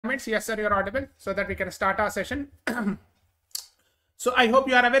requirements? Yes, sir, you're audible, so that we can start our session. So I hope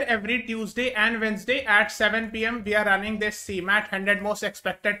you are aware every Tuesday and Wednesday at 7 p.m. we are running this CMAT 100 Most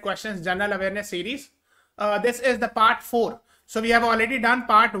Expected Questions General Awareness Series. This is the part 4. So we have already done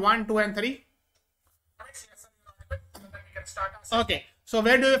part 1, 2, and 3. Okay. So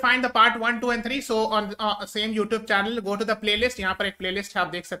where do you find the part 1, 2, and 3? So on same YouTube channel, go to the playlist. यहाँ पर एक playlist है,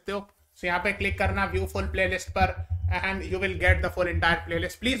 आप देख सकते हो. So यहाँ पे click करना view full playlist पर, and you will get the full entire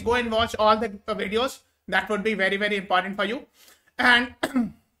playlist. Please go and watch all the videos. That would be very, very important for you. And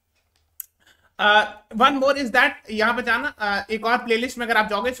one more is that यहाँ पे जाना एक और playlist में अगर आप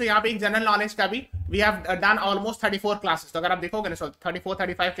जाओगे, so यहाँ पे एक general knowledge का भी we have done almost 34 classes. तो अगर आप देखोगे ना, so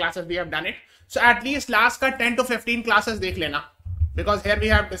 34-35 classes we have done it. So at least last का 10 to 15 classes देख लेना, because here we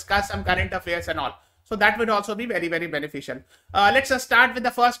have discussed some current affairs and all. So that would also be very, very beneficial. Let's start with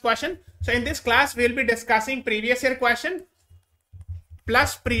the first question. So in this class, we'll be discussing previous year question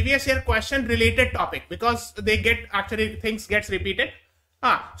plus previous year question related topic, because they get actually things gets repeated.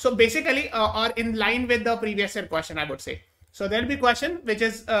 So basically, or in line with the previous year question, I would say. So there'll be question which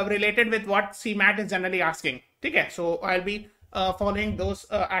is related with what CMAT is generally asking. Okay, so I'll be following those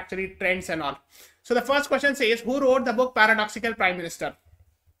actually trends and all. So the first question says, who wrote the book Paradoxical Prime Minister?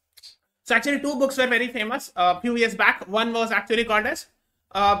 So actually 2 books were very famous a few years back. One was actually called as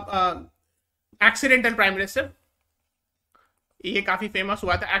Accidental Prime Minister. ये काफी famous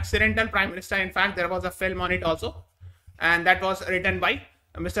हुआ था, Accidental Prime Minister. In fact, there was a film on it also, and that was written by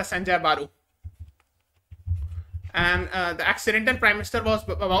Mr. Sanjay Baru. And the Accidental Prime Minister was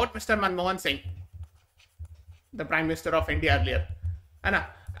about Mr. Manmohan Singh, the Prime Minister of India earlier.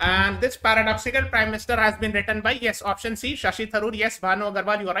 And this Paradoxical Prime Minister has been written by, yes, option C, Shashi Tharoor. Yes, Bhanu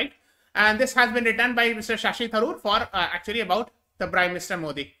Agarwal, you are right. And this has been written by Mr. Shashi Tharoor for actually about the Prime Minister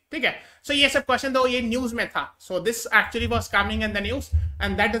Modi. Okay. So yes, a question though ye news mein tha. So this actually was coming in the news,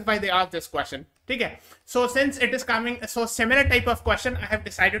 and that is why they asked this question. Okay. So since it is coming, so similar type of question I have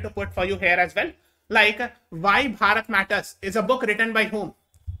decided to put for you here as well. Like, Why Bharat Matters is a book written by whom?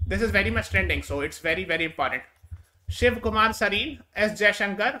 This is very much trending, so it's very, very important. Shiv Kumar Sareen, S.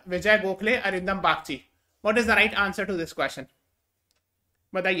 Jaishankar, Vijay Gokhale, Arindam Bagchi. What is the right answer to this question?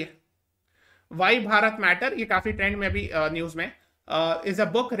 बताइए. Why Bharat Matter, ये काफी trend में भी news में, is a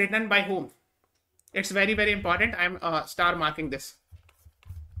book written by whom? It's very, very important. I'm star marking this.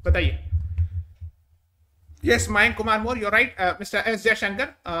 बताइए. Yes, Mayank Kumar Moore, you're right. Mr. S.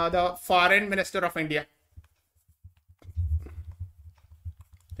 Jaishankar, the Foreign Minister of India.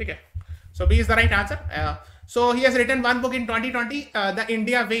 Okay. So B is the right answer. So he has written one book in 2020, The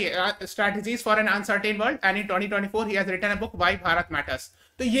India Way, Strategies for an Uncertain World, and in 2024 he has written a book, Why Bharat Matters.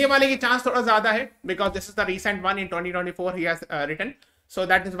 तो ये वाले की chance थोड़ा ज्यादा है, because this is the recent one in 2024 he has written. So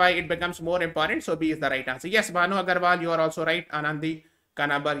that is why it becomes more important. So B is the right answer. Yes, Bhanu Agarwal, you are also right. Anandi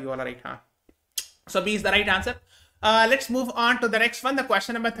Kanabar, you are right. So B is the right answer. Let's move on to the next one. The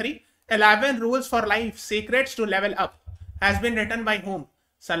question number 3. 11 Rules for Life, Secrets to Level Up has been written by whom?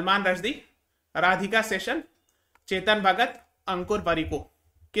 Salman Rushdie, Radhika Seshan, Chetan Bhagat, Ankur Warikoo.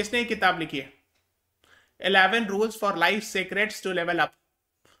 किसने ये किताब लिखी है? 11 Rules for Life, Secrets to Level Up.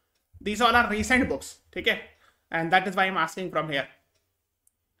 These all are recent books, okay? And that is why I'm asking from here.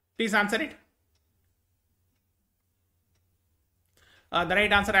 Please answer it. The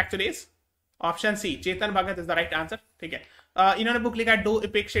right answer actually is option C. Chetan Bhagat is the right answer. ठीक है. इन्होंने book लिखा है, Do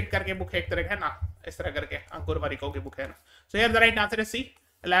Epic Shit करके book एक तरह का है ना, इस तरह करके अंकुर वारिको की बुक है ना. So here the right answer is C.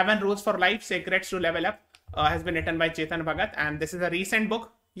 11 Rules for Life, Secrets to Level Up has been written by Chetan Bhagat, and this is a recent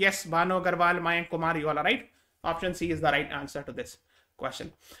book. Yes, Bhanu Agarwal, Mayank Kumar, you all are right. Option C is the right answer to this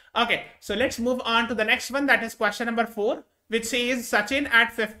question. Okay, so let's move on to the next one. That is question number 4, which says Sachin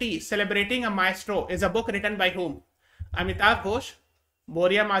at 50 Celebrating a Maestro is a book written by whom? Amitabh Ghosh,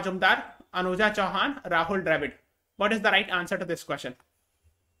 Boria Majumdar, Anuja Chauhan, Rahul Dravid. What is the right answer to this question?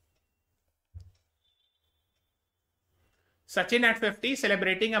 Sachin at 50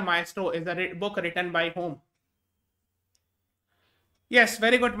 Celebrating a Maestro is a book written by whom? Yes,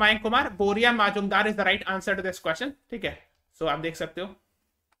 very good, Mayank Kumar. Boria Majumdar is the right answer to this question. ठीक है. So आप देख सकते हो,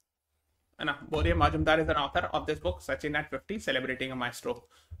 है ना? Boria Majumdar is an author of this book, Sachin at 50 Celebrating a Maestro.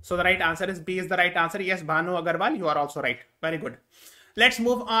 So the right answer is B is the right answer. Yes, Bhanu Agarwal, you are also right. Very good. Let's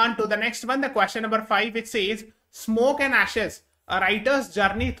move on to the next one. The question number 5, which says Smoke and Ashes, a writer's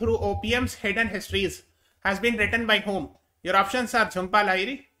journey through opium's hidden histories, has been written by whom? Your options are Jhumpa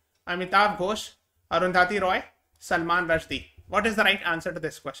Lahiri, Amitabh Ghosh, Arundhati Roy, Salman Rushdie. What is the right answer to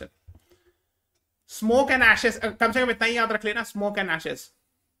this question? Smoke and Ashes, कम से कम इतना ही याद रख लेना, Smoke and Ashes.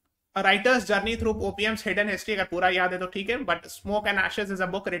 A writer's journey through opium's hidden history, अगर पूरा याद है तो ठीक है, but Smoke and Ashes is a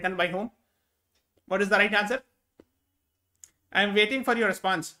book written by whom? What is the right answer? I am waiting for your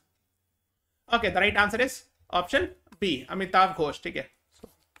response. Okay, the right answer is option B, Amitabh Ghosh. ठीक है,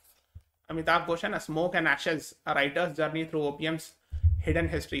 अमिताभ घोष है ना, smoke and ashes, a writers journey through ओपियम्स hidden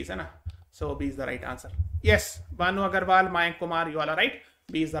histories, है ना. सो B is the right answer. Yes, Bhanu Agarwal, Mayank Kumar, you all are right.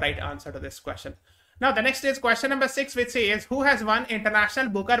 B is the right answer to this question. Now the next is question number 6, which says who has won International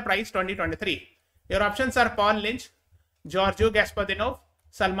Booker Prize 2023? Your options are Paul Lynch, Giorgio Gaspadinov,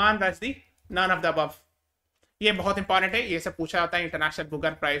 Salman Rushdie, none of the above. ये बहुत important है, ये सब पूछा जाता है international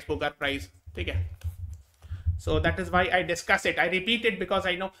Booker prize. ठीक है, so that is why I discuss it, I repeat it because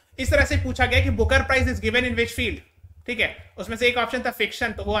I know. इस तरह से पूछा गया कि Booker prize is given in which field. ठीक है, उसमें से एक ऑप्शन था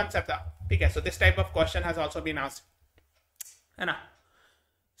फिक्शन, तो वो आंसर था. ठीक है, so this type of question has also been asked, है ना.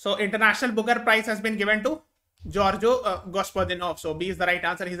 So International Booker Prize has been given to Giorgio Gospodinov. So B is the right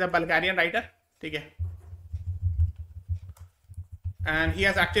answer. He's a Bulgarian writer. ठीक है. And he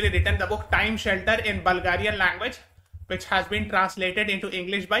has actually written the book Time Shelter in Bulgarian language, which has been translated into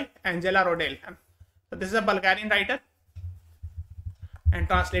English by Angela Rodel. So this is a Bulgarian writer and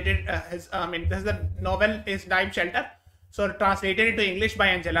translated this is the novel is Time Shelter. So translated into English by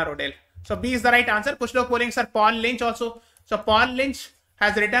Angela Rodel. So B is the right answer. कुछ लोग बोलेंगे sir Paul Lynch also. So Paul Lynch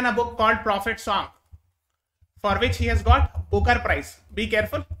has written a book called Prophet Song, for which he has got Booker Prize. Be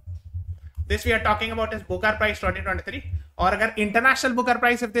careful. This we are talking about is Booker Prize 2023. और अगर International Booker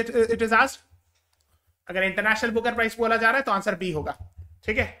Prize if it is asked, अगर International Booker Prize बोला जा रहा है तो answer B होगा.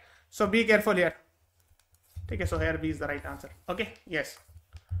 ठीक है, so be careful here. ठीक है, so here B is the right answer. Okay, yes.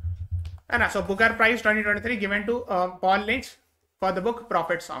 है ना, so Booker Prize 2023 given to Paul Lynch for the book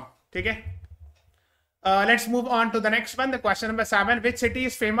Prophet Song. ठीक है. Let's move on to the next one. The question number 7. Which city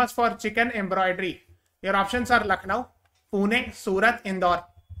is famous for chicken embroidery? Your options are Lucknow, Pune, Surat, Indore.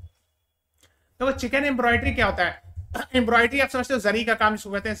 तो chicken embroidery क्या होता है? Embroidery आप समझते हो जरी का काम,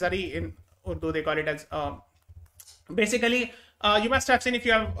 जिसको कहते हैं जरी, इन Urdu they call it as basically you must have seen if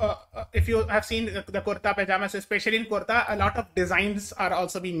you have seen the kurta pajama, so especially in kurta a lot of designs are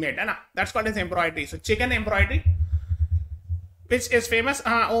also being made, है ना, that's called as embroidery. So chicken embroidery, which is famous.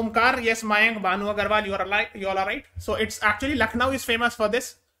 Omkar, yes, Mayank, Banu Agarwal, you all are right. So it's actually Lucknow is famous for this.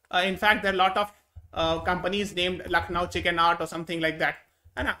 In fact, there are a lot of companies named Lucknow Chicken Art or something like that,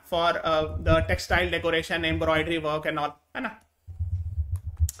 है ना, for the textile decoration, embroidery work and all, है ना.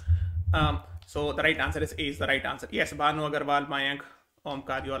 So the right answer is A is the right answer. Yes, Banu Agarwal, Mayank,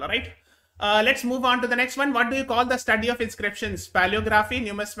 Omkar, you all are right. Let's move on to the next one. What do you call the study of inscriptions? Paleography,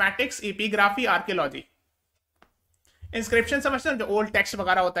 numismatics, epigraphy, archaeology. Inscription समझते हैं, जो old text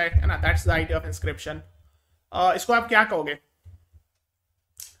वगैरह होता है ना, that's the idea of inscription. इसको आप क्या कहोगे,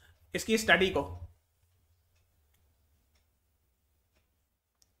 इसकी स्टडी को?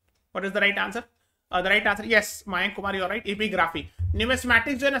 What is the right answer? The right answer, yes, Mayank Kumar, you are right. Epigraphy.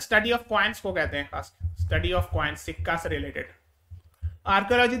 Numismatics जो है ना, स्टडी ऑफ कॉइन्स को कहते हैं, खास स्टडी ऑफ कॉइन्स, सिक्का से रिलेटेड.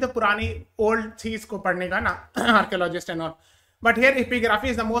 आर्कियोलॉजी तो पुरानी ओल्ड चीज को पढ़ने का ना, archaeologist and all. But here epigraphy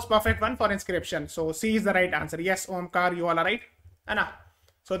is the most perfect one for inscription. So C is the right answer. Yes, Omkar, you all are right. Anna.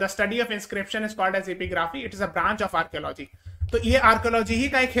 So the study of inscription is called as epigraphy. It is a branch of archaeology. तो ये archaeology ही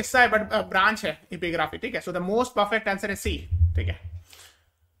का एक हिस्सा है, but branch है epigraphy. ठीक है, so the most perfect answer is C. ठीक है.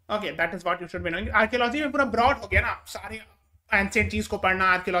 Okay, that is what you should be knowing. Archaeology में पूरा ब्रॉड हो गया ना, सारी एंशिएंट चीज को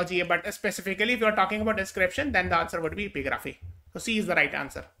पढ़ना आर्कियोलॉजी है, but specifically if you are talking about inscription, then the answer would be epigraphy. So C is the right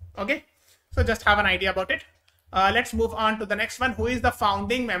answer. Okay, so just have an idea about it. Let's move on to the next one. Who is the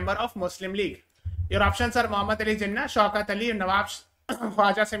founding member of Muslim League? Your options are Muhammad Ali Jinnah, Shaukat Ali, Nawab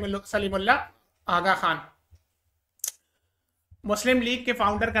Khwaja Salimullah, Aga Khan. Muslim League के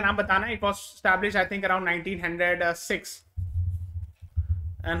founder का नाम बताना. It was established I think around 1906.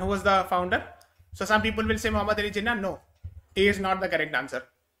 And who was the founder? So some people will say Muhammad Ali Jinnah. No, he is not the correct answer.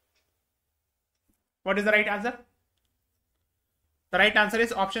 What is the right answer? The right answer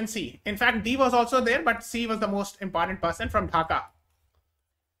is option C. In fact, D was also there, but C was the most important person from Dhaka,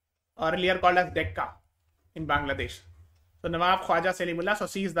 earlier called as Decca in Bangladesh. So Nawab Khwaja Salimullah. So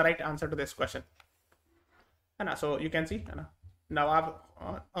C is the right answer to this question. So you can see, Nawab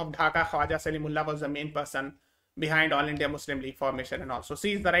of Dhaka Khwaja Salimullah was the main person behind All India Muslim League formation and all. So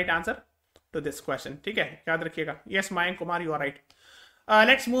C is the right answer to this question. ठीक है, याद रखिएगा. Yes, Mayank Kumar, you are right.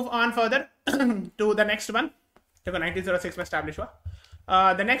 Let's move on further to the next one. देखो 1906 में establish हुआ.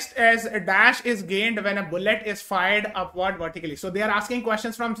 The next is dash is gained when a bullet is fired upward vertically. So they are asking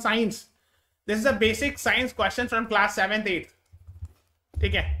questions from science. This is a basic science question from class 7th 8th.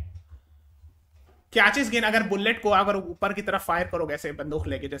 ठीक है, क्या चीज gain, अगर bullet को अगर ऊपर की तरफ फायर करोगे ऐसे बंदूक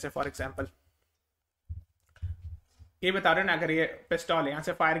लेके, जैसे फॉर एग्जांपल ये बता रहे हो ना, अगर ये पिस्टल यहां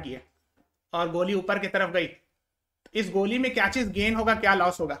से फायर किए और गोली ऊपर की तरफ गई, इस गोली में क्या चीज गेन होगा, क्या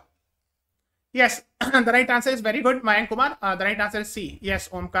लॉस होगा? Yes, the right answer is very good, Mayank Kumar. The right answer is C. Yes,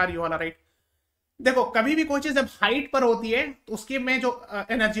 Omkar, you all are right. देखो कभी भी कोई चीज जब हाइट पर होती है तो उसके में जो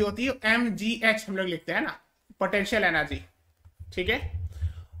एनर्जी होती है mgh हम लोग लिखते हैं ना, पोटेंशियल एनर्जी, ठीक है।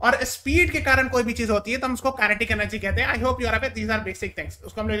 और स्पीड के कारण कोई भी चीज होती है तो हम उसको काइनेटिक एनर्जी कहते हैं। I hope you are aware, these are basic things.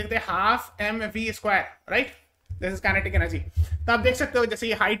 उसको हम लोग लिखते हैं half mv², right, this is kinetic energy. तो आप देख सकते हो जैसे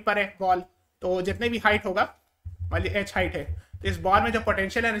ये हाइट पर है बॉल, तो जितने भी हाइट होगा, मान लीजिए h हाइट है, तो इस बॉल में जो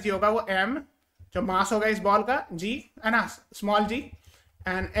पोटेंशियल एनर्जी होगा वो m, जो मास होगा इस बॉल का, g है ना, स्मॉल g,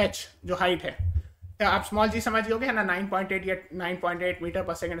 एंड h जो हाइट है, आप स्मॉल g समझ लोगे है ना, 9.8 मीटर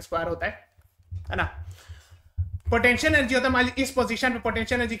पर सेकंड स्क्वायर होता है ना। पोटेंशियल एनर्जी होता है, मान लीजिए इस पोजीशन पे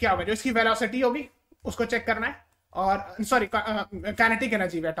पोटेंशियल एनर्जी क्या होगा, जो इसकी वेलोसिटी होगी उसको चेक करना है। और sorry, kinetic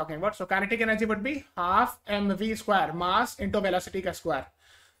energy we are talking about, so kinetic energy would be half mv², mass into velocity का स्क्वायर।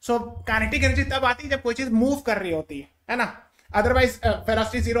 सो काइनेटिक एनर्जी तब आती है जब कोई चीज मूव कर रही होती है ना, अदरवाइज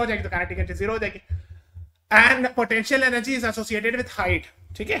वेलोसिटी जीरो हो जाएगी तो काइनेटिक एनर्जी जीरो हो जाएगी। And potential energy is associated with height,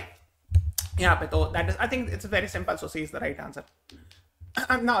 ठीक है यहाँ पे। तो that is, I think it's very simple, so C is the right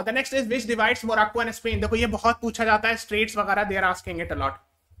answer. Now the next is which divides Morocco and Spain. देखो ये बहुत पूछा जाता है, स्ट्रेट्स वगैरह there asking it a lot,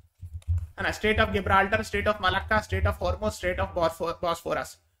 है ना। Straight of Gibraltar, straight of Malacca, straight of Hormuz, straight of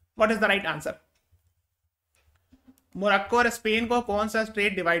Bosphorus. What is the right answer? Morocco और स्पेन को कौन सा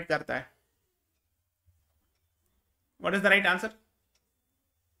स्ट्रेट डिवाइड करता है? What is the right answer?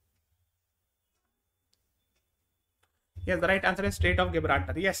 Yes, the right answer is Strait of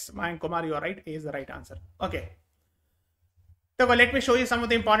Gibraltar. Yes, Mayank Kumar, you are right. A is the right answer. Okay. So let me show you some of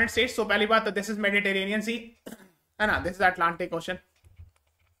the important states. So पहली बात तो this is Mediterranean Sea, है ना, this is Atlantic Ocean.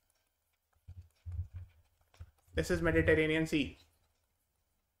 This is Mediterranean Sea.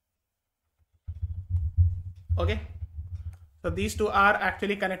 Okay. So these two are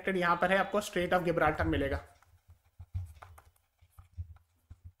actually connected. यहाँ पर है आपको Strait of Gibraltar मिलेगा.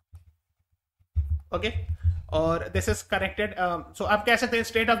 Okay. और दिस इज कनेक्टेड, सो आप कह सकते हैं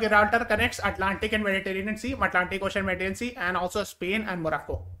straight of Gibraltar connects Atlantic and Mediterranean C, Atlantic ocean, Mediterranean C, and also Spain and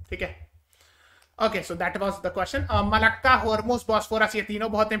Morocco, ठीक है। Okay, so that was the question. Malacca, Hormuz, Bosphorus, ये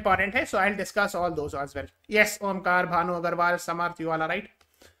तीनों बहुत इंपॉर्टेंट है, सो I will discuss all those as well. Yes, Omkar, Bhanu Agarwal, Samarth, you all are right.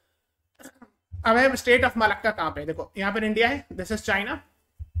 अब है state of Malacca कहाँ पे, देखो यहाँ पर इंडिया है, दिस इज चाइना,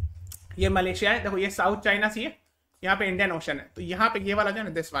 ये मलेशिया है, देखो ये साउथ चाइना सी है, यहाँ पे इंडियन ओशन है, तो यहाँ पे ये वाला जो है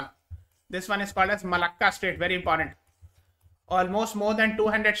ना, this one is called as Malacca Strait, very important. Almost more than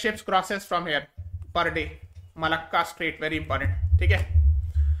 200 ships crosses from here per day. Malacca Strait, very important, ठीक है।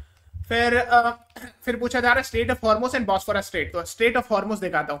 फिर पूछा जा रहा है state of Hormuz and Bosphorus straight, तो स्टेट ऑफ हॉर्मुज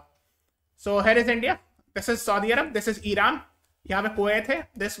दिखाता हूँ। So here is India, this is Saudi Arab, this is Iran, यहाँ पे कुवैत है,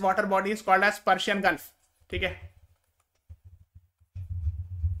 this water body is called as Persian gulf, ठीक है।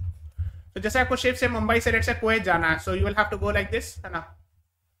 तो जैसे आपको शिप से मुंबई से रेट से कुवैत जाना है, so you will have to go like this, है ना,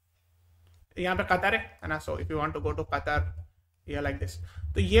 यहाँ पे कतर है ना, so if you want to go to Qatar, ये लाइक दिस,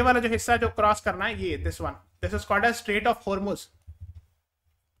 तो ये वाला जो हिस्सा जो क्रॉस करना है, ये this one, this is called as straight of Hormuz.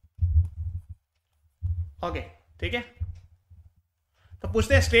 Okay, ठीक है। तो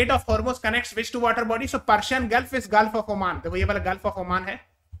पूछते हैं straight of Hormuz connects which to water body, so Persian gulf is gulf of Oman, देखो ये वाला गल्फ ऑफ ओमान है,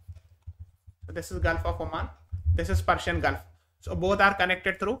 this is gulf of Oman, this is Persian gulf, so both are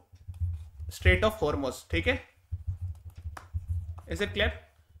connected through straight of Hormuz, ठीक है। Is it clear?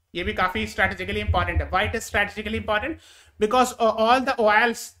 ये भी काफी strategically important है। Why it is strategically important? Because all the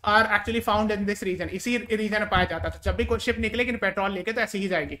oils are actually found in this reason, इसी reason में पाया जाता है। तो जब भी कोई शिप निकलेगी पेट्रोल लेके तो ऐसे ही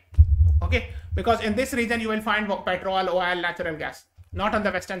जाएगी, okay, because in this reason you will find petrol, oil, natural gas, not on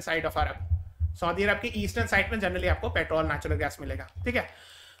the western side of Arab. Saudi अरब की ईस्टर्न साइड में जनरली आपको पेट्रोल, नेचुरल गैस मिलेगा, ठीक है।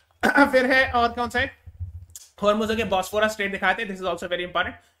 फिर है और कौन सा है, हॉर्मुज के बॉस्फोरस स्ट्रेट दिखाते हैं, this is also very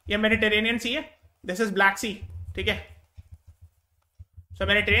important. ये मेडिटेरेनियन सी है, दिस इज ब्लैक सी, ठीक है। So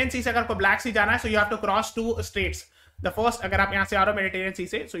मेडिटेरेनियन सी से अगर को ब्लैक सी जाना है, so you have to cross two straits. The first, अगर आप यहाँ से आ रहे हो मेडिटेरेनियन सी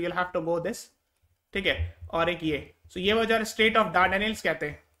से, so you will have to go this, ठीक है। और एक ये, सो ये वो जो स्ट्रेट ऑफ डार्डेनिल्स कहते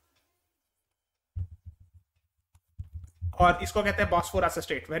हैं, और इसको कहते हैं Bosphorus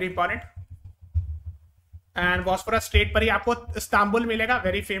straight, very important. And Bosphorus straight पर ही आपको इस्तांबुल मिलेगा,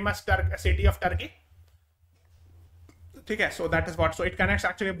 very famous city of Turkey, ठीक है। So that is what, so it connects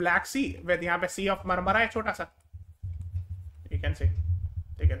actually black C with यहाँ पे सी ऑफ मरमरा है छोटा सा, यू कैन से,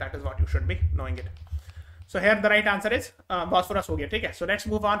 ठीक है, that is what you should be knowing it. So here the right answer is Bosphorus हो गया, ठीक है। So let's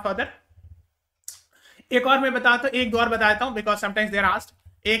move on further. एक और मैं बताता हूँ, एक दो और बताता हूँ, बिकॉज समटाइम्स देयर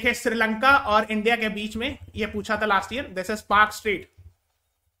आस्क्ड। एक है श्रीलंका और इंडिया के बीच में, ये पूछा था last year, this is park straight,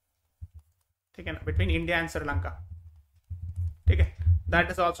 ठीक है ना, बिटवीन इंडिया एंड श्रीलंका, ठीक है,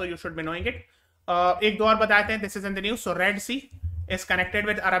 that is also you should be knowing it. एक दो और बताते हैं, this is in the news. So red C is connected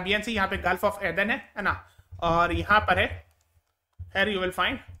with Arabian सी, यहाँ पे गल्फ ऑफ एडन है ना, और यहाँ पर है, here you will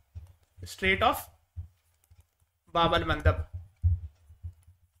find straight of बाब अल मंदब,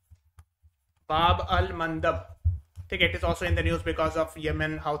 बाब अल मंदब, ठीक है. It is also in the news because of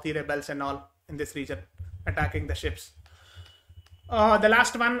Yemen Houthi rebels and all in this reason attacking the ships. The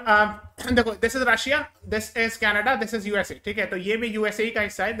last one, देखो, this is Russia, this is Canada, this is USA, ठीक है. तो ये भी USA का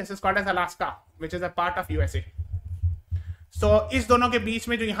हिस्सा है. This is called as Alaska which is a part of USA. सो इस दोनों के बीच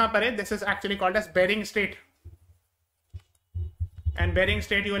में जो यहां पर है, this is actually called as bearing straight, and bearing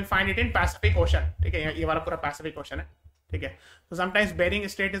straight you will find it in Pacific ocean, ठीक है. ये वाला पूरा पैसिफिक ओशन है, ठीक है. So sometimes Bering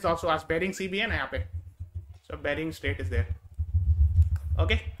Strait is also asked. Bering Sea भी है ना यहाँ पे. So Bering Strait is there.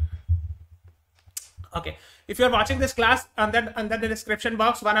 Okay. Okay. If you are watching this class, under the description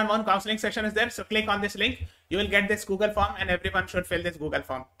box, one-on-one counseling session is there. So click on this link. You will get this Google form, and everyone should fill this Google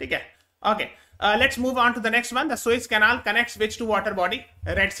form. ठीक है. Okay. Let's move on to the next one. The Suez Canal connects which two water body?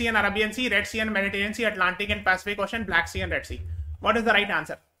 Red Sea and Arabian Sea, Red Sea and Mediterranean Sea, Atlantic and Pacific Ocean, Black Sea and Red Sea. What is the right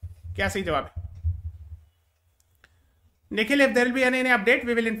answer? क्या सही जवाब है? Nikhil, if there will be any update,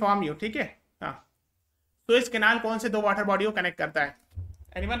 we will inform you. ठीक है. हाँ. Suez Canal कौन से दो वाटर बॉडी को कनेक्ट करता है?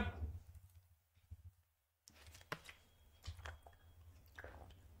 Anyone?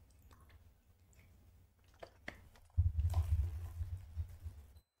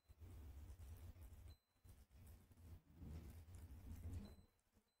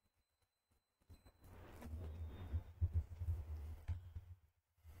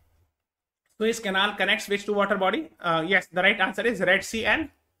 Suez Canal connects which two water body? Yes, the right answer is Red Sea and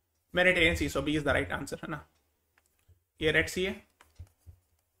Mediterranean Sea. So B is the right answer, है ना. ये Red Sea है,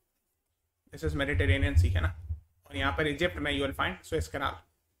 this is Mediterranean Sea, है ना. और यहाँ पर इजिप्ट में you will find Suez Canal,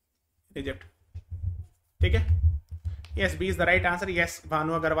 Egypt, ठीक है. Yes, B is the right answer. Yes,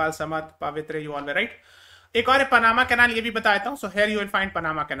 Bhanu Agarwal, समत, पवित्र, you all were right. एक और पनामा कैनाल, ये भी बता देता हूँ. So here you will find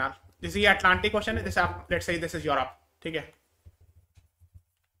Panama Canal. This is Atlantic Ocean है. This let's say this is Europe, ठीक है.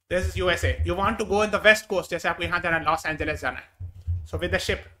 This is USA. You want to go in the west coast, जैसे आपको यहाँ जाना है, लॉस एंजलिस जाना है. So with the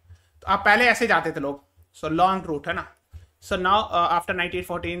ship, तो आप पहले ऐसे जाते थे लोग. So long route है ना. So now after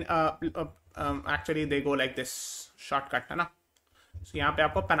 1914, actually they go like this shortcut है ना. So यहाँ पे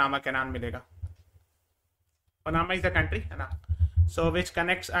आपको पनामा कैनाल मिलेगा. Panama is the country है ना. So which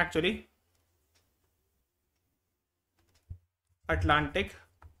connects actually Atlantic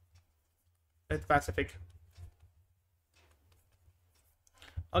with Pacific.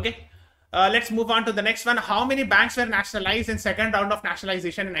 Okay, let's move on to the next one. How many banks were nationalized in second round of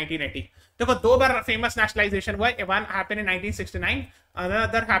nationalization in 1980? देखो, दो बार famous nationalization हुआ है. One happened in 1969,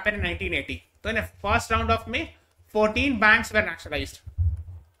 another happened in 1980. तो in the first round of में 14 banks were nationalized,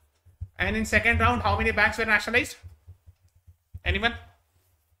 and in second round how many banks were nationalized? Anyone?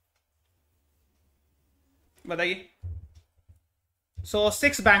 बताइए. So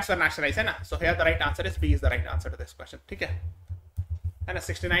 6 banks were nationalized है ना. So here the right answer is B is the right answer to this question. ठीक है. And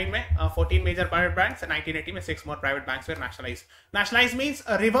 69 में 14 major private banks, and 1980 में 6 more private banks were nationalized. Nationalized means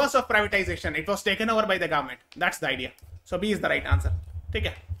a reverse of privatization. It was taken over by the government. That's the idea. So B is the right answer. ठीक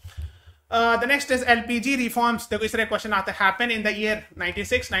है. The next is LPG reforms. देखो इस तरह question आता है. Happen in the year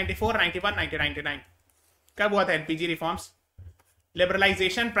 96, 94, 91, 1999. कब हुआ था LPG reforms?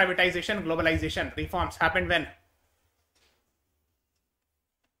 Liberalization, privatization, globalization. Reforms happened when?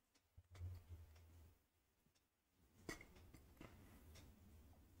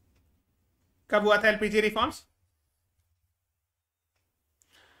 कब हुआ था LPG reforms?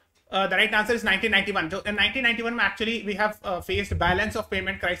 The right answer is 1991. So in 1991 actually we have faced balance of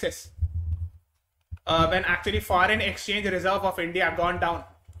payment crisis when actually foreign exchange reserve of India gone down,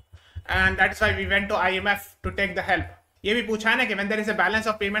 and that is why we went to IMF to take the help. ये भी पूछा ना कि when there is a balance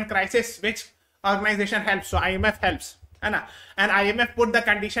of payment crisis, which organization helps? So IMF helps, है ना? And IMF put the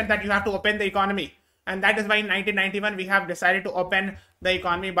condition that you have to open the economy. And that is why in 1991 we have decided to open the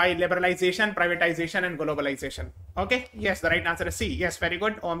economy by liberalization, privatization, and globalization. Okay, yes, the right answer is C. Yes, very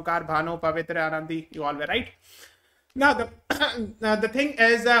good. Omkar, Bhanu, Pavitra, Anandi, you all were right. Now the thing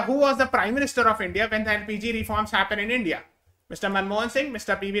is, who was the Prime Minister of India when the LPG reforms happened in India? Mr. Manmohan Singh,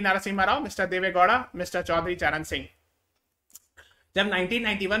 Mr. P.V. Narasimha Rao, Mr. Deve Gowda, Mr. Chaudhary Charan Singh. जब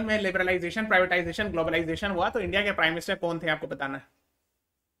 1991 में liberalisation, privatisation, globalisation हुआ तो India के prime minister कौन थे आपको बताना है.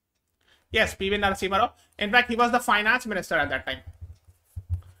 Yes, P.V. Narasimha Rao. In fact, he was the finance minister at that time,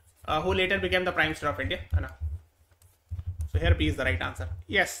 who later became the Prime Minister of India. So here B is the right answer.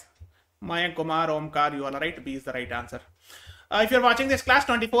 Yes, Mayank Kumar, Omkar, you all are right. B is the right answer. If you're watching this class,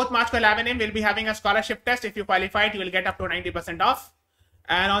 24th March को 11 AM, we'll be having a scholarship test. If you qualify it, you will get up to 90% off.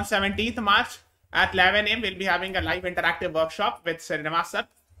 And on 17th March at 11 AM, we'll be having a live interactive workshop with Srinivas Sir,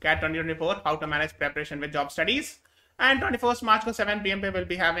 CAT 2024, how to manage preparation with job studies. And 21st March को 7 PM पे will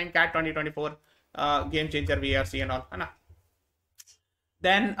be having CAT 2024 game changer VRC and all, है ना.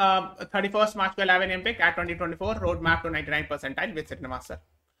 Then 31st March को 11 am पे CAT 2024 road map to 99 percentile with Sydney Master.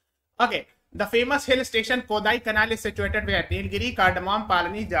 Okay, the famous hill station Kodai Canal is situated where? Nilgiri, Cardamom,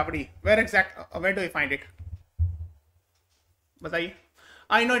 Palani, Javadi. Where do you find it? बताइए.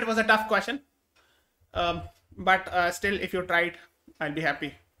 I know it was a tough question, but still if you tried, I'll be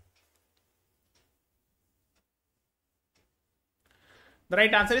happy. The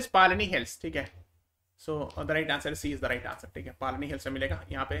right answer is Palani Hills. ठीक है. So the right answer is C is the right answer. ठीक है. Palani Hills से मिलेगा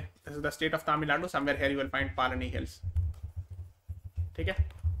यहाँ पे. This is the state of Tamil Nadu. Somewhere here you will find Palani Hills. ठीक है.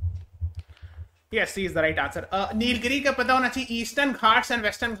 Yes, C is the right answer. Nilgiri का पता होना चाहिए. Eastern Ghats and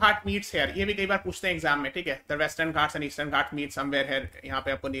Western Ghat meets here. ये भी कई बार पूछते हैं एग्जाम में. ठीक है. The Western Ghats and Eastern Ghat meet somewhere here. यहाँ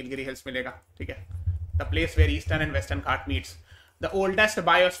पे आपको नीलगिरी हिल्स मिलेगा. ठीक है. The place where Eastern and Western Ghat meets. The oldest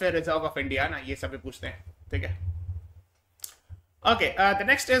biosphere reserve of India. ना ये सभी पूछते हैं. ठीक है. Okay, the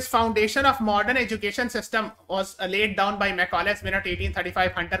next is foundation of modern education system was laid down by Macaulay's Minute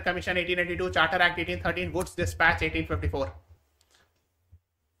 1835, Hunter Commission 1882, Charter Act 1813, Wood's Dispatch 1854.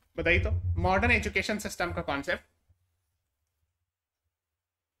 बताइए तो modern education system का कॉन्सेप्ट.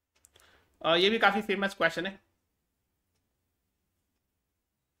 ये भी काफी फेमस क्वेश्चन है.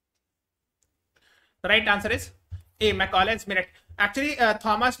 Right answer is a, Macaulay's Minute. Actually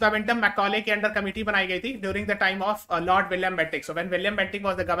Thomas बेबंटम Macaulay के under committee बनाई गई थी during the time of Lord William Bentinck. So when William Bentinck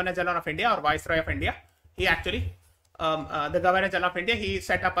was the governor general of India और viceroy of India, he actually the governor general of India, he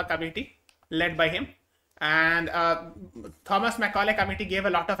set up a committee led by him. And Thomas Macaulay committee gave a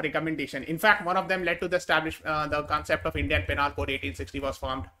lot of recommendation. In fact, one of them led to the establish the concept of Indian Penal Code 1860 was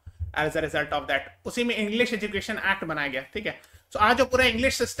formed as a result of that. उसी में English Education Act बनाया गया. ठीक है. So आज जो पूरा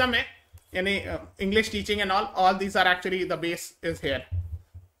English system है, यानी English teaching and all these are actually the base is here.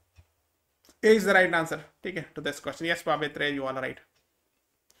 A is the right answer. ठीक है. To this question, yes, Pavitra, you all are right.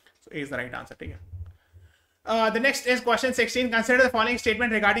 So A is the right answer. ठीक है. The next is question 16. Consider the following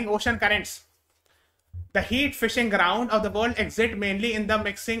statement regarding ocean currents. The heat fishing ground of the world exist mainly in the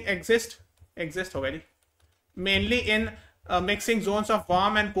mainly in mixing zones of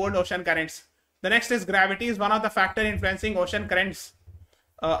warm and cold ocean currents. The next is gravity is one of the factors influencing ocean currents.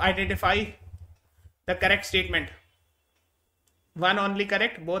 Identify the correct statement. 1 only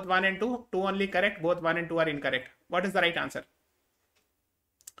correct, both 1 and 2. 2 only correct, both 1 and 2 are incorrect. What is the right answer?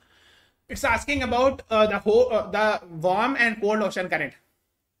 It's asking about the warm and cold ocean current.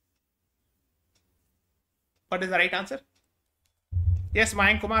 What is the right answer? Yes,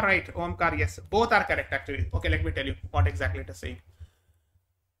 Mayank Kumar, right. Omkar, yes. Both are correct actually. Okay, let me tell you what exactly it is saying.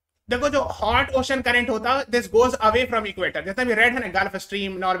 देखो जो hot ocean current होता है, this goes away from equator. जैसे भी red है ना, Gulf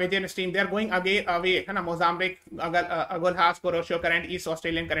Stream, Norwegian Stream, they are going away है ना, Mozambique, Agulhas, Kuroshio current, East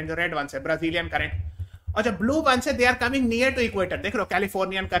Australian current, जो red ones है, Brazilian current. और जो blue ones है, they are coming near to equator. देख लो,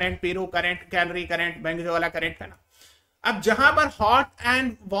 Californian current, Peru current, Canary current, Venezuela current है ना. अब जहां पर हॉट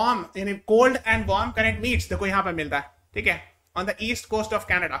एंड वार्म यानी cold and warm current meets, देखो यहां पर मिल रहा है. ठीक है. On the east coast of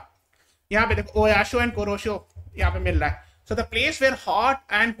Canada, यहां पे देखो ओयाशो एंड कोरोशो यहां पे मिल रहा है. So the place where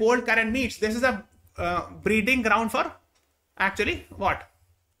hot and cold current meets, this is a breeding ground for actually what,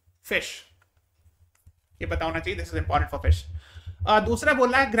 fish. ये पता होना चाहिए. This is important for fish. दूसरा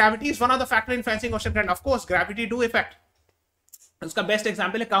बोल रहा है gravity is one of the factor influencing ocean current. Of course gravity do effect. उसका best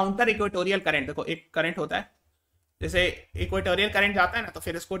example है काउंटर इक्वेटोरियल करंट. देखो एक करंट होता है, जैसे इक्वेटोरियल करंट जाता है ना, तो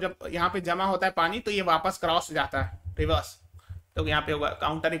फिर इसको जब यहाँ पे जमा होता है पानी, तो ये वापस क्रॉस जाता है रिवर्स. तो यहाँ पे होगा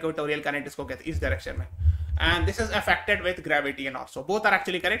काउंटर इक्वेटोरियल करंट, इसको कहते हैं इस डायरेक्शन में. And this is affected with gravity and also. Both are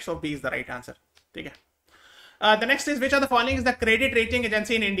actually correct. So B is the right answer. ठीक है. The next is which of the following is the credit rating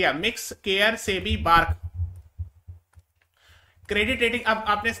agency in India? Mix, care, SEBI, bark. Credit rating, अब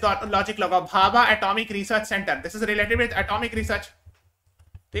आपने logic लगाओ. Bhabha atomic research centre, this is related with atomic research.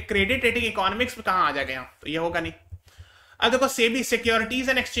 तो credit rating economics में कहां आ जाएगा यहाँ? तो ये होगा नहीं. अब देखो SEBI, securities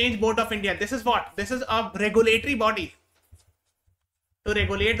and exchange board of India, this is what? This is a regulatory body to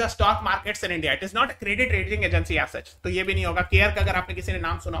regulate the stock markets in India. It is not credit rating agency as such. तो ये भी नहीं होगा. केयर का अगर आपने किसी ने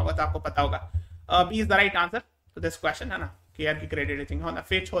नाम सुना होगा तो आपको पता होगा. B is the right answer to this question, है ना. केयर की क्रेडिट रेटिंग होना,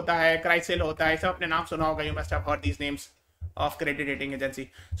 फिच होता है, क्राइसिल होता है, सब अपने नाम सुना होगा. You must have heard these names of credit rating agency.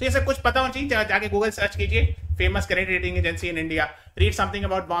 सो ये सब कुछ पता होना चाहिए. जाके गूगल सर्च कीजिए famous credit rating agency in India. Read something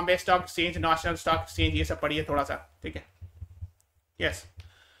about Bombay stock exchange, national stock exchange, ये सब पढ़िए थोड़ा सा. ठीक है. Yes.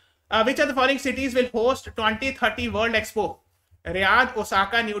 Which of the following cities will host 2030 World Expo? Riyadh,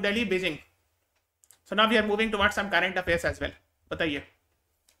 Osaka, New Delhi, Beijing. So now we are moving towards some current affairs as well. बताइए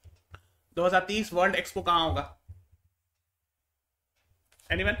 2030 World Expo कहाँ होगा?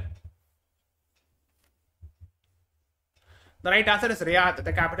 Anyone? The right answer is Riyadh,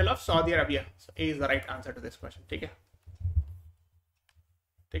 the capital of Saudi Arabia. So A is the right answer to this question. ठीक है.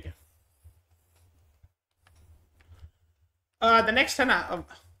 ठीक है. The next है ना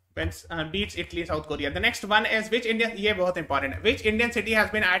beats Italy, South Korea. The next one is which Indian, ये बहुत important है, which Indian city has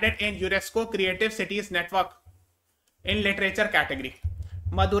been added in UNESCO Creative Cities Network in literature category?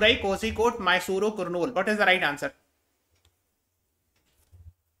 Madurai, Kozhikode, Mysuru, Kurnool. What is the right answer?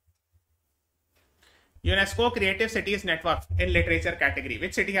 UNESCO Creative Cities Network in literature category.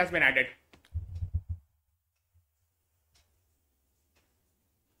 Which city has been added?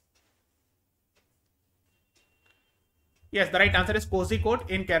 Yes, the right answer is Kozhikode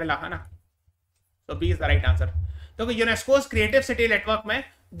in Kerala, है ना? So B is the right answer. तो UNESCO's creative city network में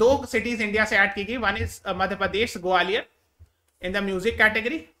दो cities India से add की गई. One is Madhya Pradesh Gwalior in the music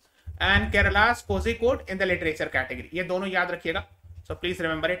category and केरलास Kozhikode in the literature category. ये दोनों याद रखिएगा. So please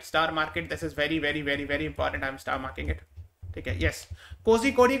remember it. Star market, this is very very very very important. I am star marking it. ठीक है. Yes,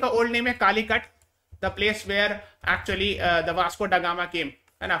 कोझिकोडी का old name है Calicut, the place where actually the Vasco da Gama केम,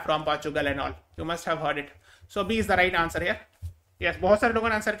 है ना, from Portugal and all. You must have heard it. So B is the right answer here. Yes, बहुत सारे लोगों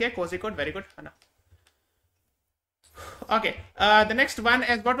ने आंसर किया कोझिकोड. वेरी गुड, है ना. Okay, the next one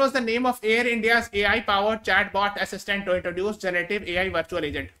is what was the name of Air India's AI-powered chatbot assistant to introduce generative AI virtual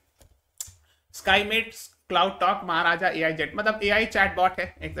agent? SkyMate, Cloud Talk, Maharaja, AI Jet. मतलब AI chatbot है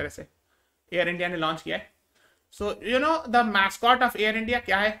एक तरह से, Air India ने launch किया है. So you know the mascot of Air India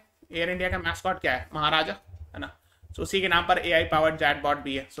क्या है? Air India का mascot क्या है? महाराजा, है ना. So उसी के नाम पर AI-powered chatbot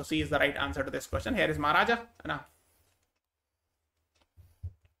भी है. So C is the right answer to this question. Here is महाराजा, है ना.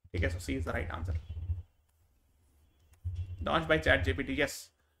 ठीक है. So C is the right answer. Launched by ChatGPT, yes,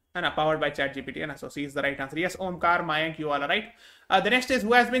 and powered by ChatGPT, and so C is the right answer. Yes, Omkar, Mayank, you all are right. The next is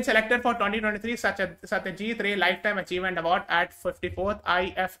who has been selected for 2023 Satyajit Ray Lifetime Achievement Award at 54th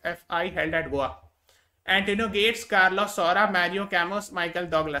IFFI held at Goa? Antonio Gates, Carlos Saura, Mario Camus, Michael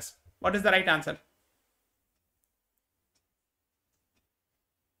Douglas. What is the right answer?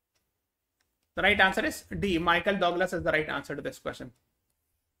 The right answer is D. Michael Douglas is the right answer to this question.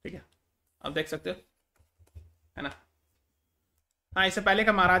 ठीक है, अब देख सकते हो, है ना. हाँ, इससे पहले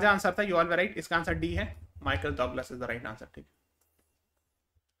का महाराजा आंसर था. You all way right. इसका आंसर डी है. Michael Douglas is the right answer. ठीक.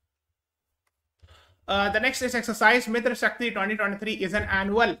 द नेक्स्ट इज एक्सरसाइज मित्र शक्ति 2023 is an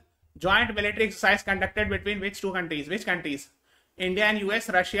annual joint military exercise conducted between which two countries? Which countries? India and US,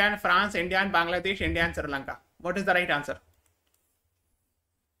 Russia and France, India and Bangladesh, India and Sri Lanka. What is the right answer?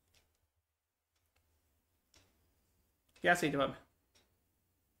 क्या सही जवाब है?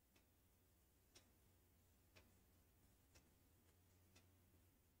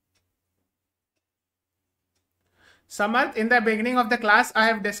 Samarth, in the beginning of the class I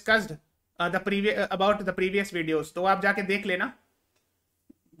have discussed about the previous videos. तो आप जाके देख लेना.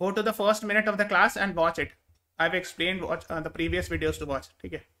 Go to the first minute of the class and watch it. I've explained the previous videos to watch.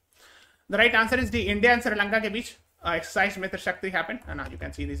 ठीक है. The right answer is D. India and Sri Lanka के बीच exercise Mitra Shakti happened. And now you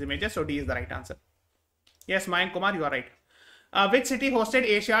can see these images. So D is the right answer. Yes, Mayank Kumar, you are right. Which city hosted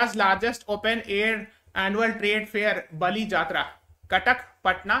Asia's largest open air annual trade fair, Bali Jatra? Cuttack,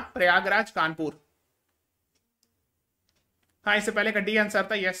 Patna, Prayagraj, Kanpur. हाँ, इससे पहले का D answer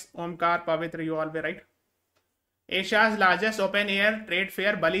था. Yes, Omkar, पवित्र, you all way right. Asia's largest open air trade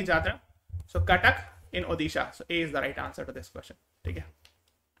fair, Bali Jatra. So Cuttack in Odisha. So A is the right answer to this question. ठीक है.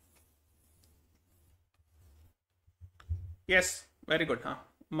 Yes, very good. हाँ,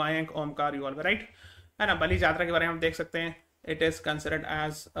 Mayank, Omkar, you all way right, है ना. बली जात्रा के बारे में हम देख सकते हैं. It is considered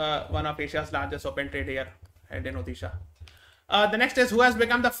as one of Asia's largest open trade air head in Odisha. The next is who has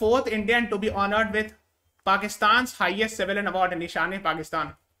become the fourth Indian to be honoured with Pakistan's highest civilian award, Nishan-e-Pakistan.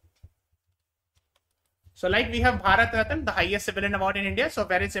 So like we have Bharat Ratna, the highest civilian award in India. So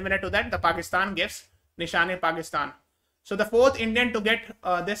very similar to that, the Pakistan gives Nishan-e-Pakistan. So the fourth Indian to get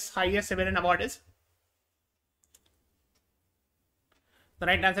this highest civilian award is? The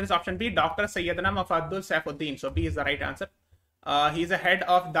right answer is option B, Dr. Sayyidina Mufaddal Saifuddin. So B is the right answer. He is the head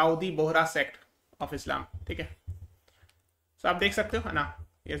of Dawoodi Bohra sect of Islam. ठीक है. So आप देख सकते हो, है ना.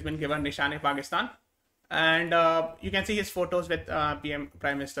 He has been given Nishan-e-Pakistan. And you can see his photos with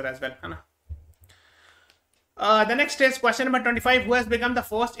Prime Minister as well. The next is question number 25. Who has become the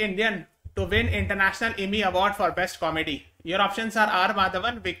first Indian to win International Emmy Award for Best Comedy? Your options are R.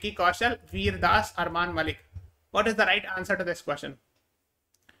 Madhavan, Vicky Kaushal, Veer Das, Arman Malik. What is the right answer to this question?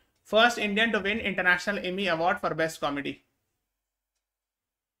 First Indian to win International Emmy Award for Best Comedy.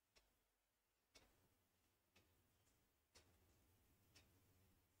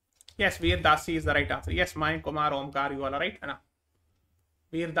 Yes, Veer Das is the right answer. Yes, Mayank, Kumar, Omkar, you all are right.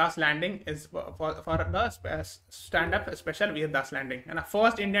 Veer Das landing is for the stand-up special Veer Das landing. And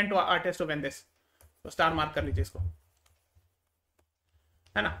first Indian to artist to win this. So star mark कर लीजिए इसको,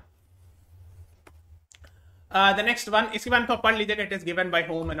 है ना. The next one, इसी one को पढ़ लीजिएगा. It is given by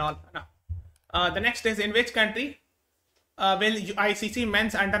whom and all, है ना. The next is in which country will ICC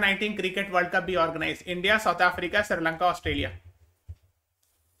Men's Under 19 Cricket World Cup be organized? India, South Africa, Sri Lanka, Australia.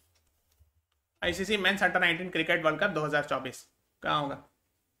 ICC Men's Under 19 Cricket World Cup 2024 कहाँ होगा?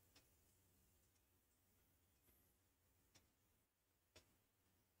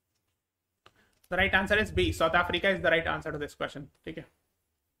 The right answer is B. South Africa is the right answer to this question. Okay.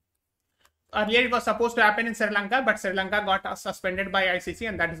 Earlier it was supposed to happen in Sri Lanka, but Sri Lanka got suspended by ICC,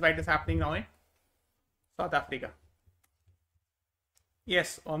 and that is why it is happening now in South Africa.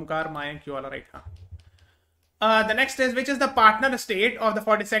 Yes, Omkar, Mayank, you all are right. Huh? The next is, which is the partner state of the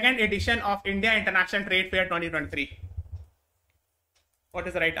 42nd edition of India International Trade Fair 2023? What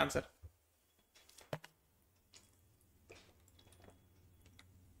is the right answer?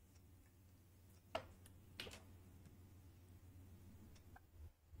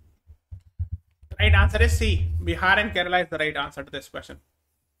 The right answer is C. Bihar and Kerala is the right answer to this question.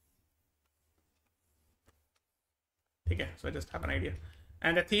 Okay, so just have an idea.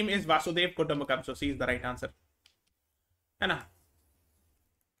 And the theme is Vasudev Kutumbakam, so C is the right answer. So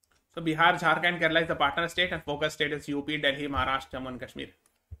Bihar, Jharkhand, Kerala is the partner state, and focus state is UP, Delhi, Maharashtra, Jammu and Kashmir.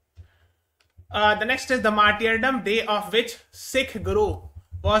 The next is the martyrdom day of which Sikh Guru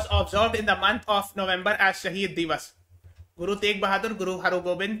was observed in the month of November as Shaheed Divas? Guru Tegh Bahadur, Guru Haru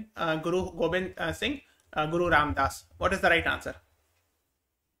Gobind, Guru Gobind Singh, Guru Ramdas. What is the right answer?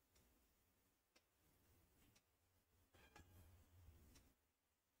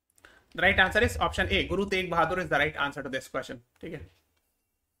 The right answer is option A. Guru Tegh Bahadur is the right answer to this question. Okay.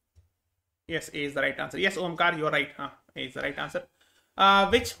 Yes, A is the right answer. Yes, Omkar, you're right. A is the right answer.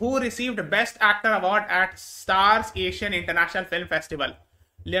 Who received Best Actor Award at Stars Asian International Film Festival?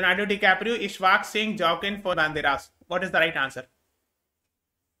 Leonardo DiCaprio, Ishwak Singh, Joaquin Fernandez. What is the right answer?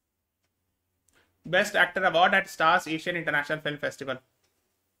 Best Actor Award at Stars Asian International Film Festival.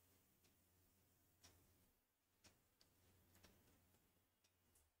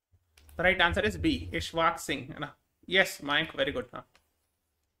 The right answer is B. Ishwak Singh. Yes, Mayank, very good.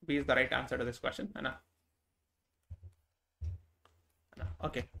 B is the right answer to this question.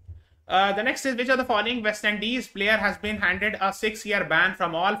 Okay. The next is, which of the following West Indies player has been handed a 6-year ban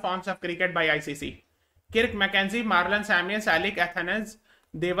from all forms of cricket by ICC? Kirk McKenzie, Marlon Samuels, Alec Athens,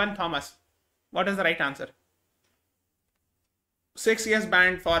 Devon Thomas. What is the right answer? 6 years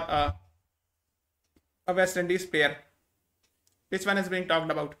banned for a West Indies player. Which one is being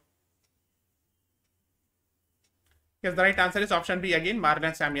talked about? Yes, the right answer is option B again,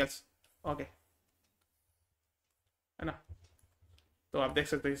 Marlon Samuels. Okay. So आप देख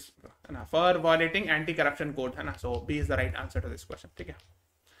सकते हैं for violating anti-corruption code. So B is the right answer to this question. Okay.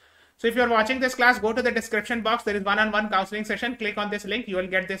 So if you are watching this class, go to the description box. There is one-on-one counseling session. Click on this link. You will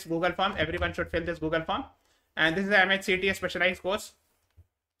get this Google form. Everyone should fill this Google form. And this is the MHCTA specialized course.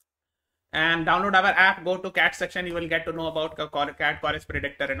 And download our app. Go to CAT section. You will get to know about CAT College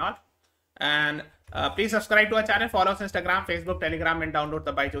Predictor and all. And please subscribe to our channel. Follow us on Instagram, Facebook, Telegram, and download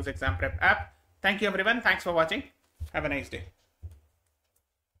the BYJU'S exam prep app. Thank you, everyone. Thanks for watching. Have a nice day.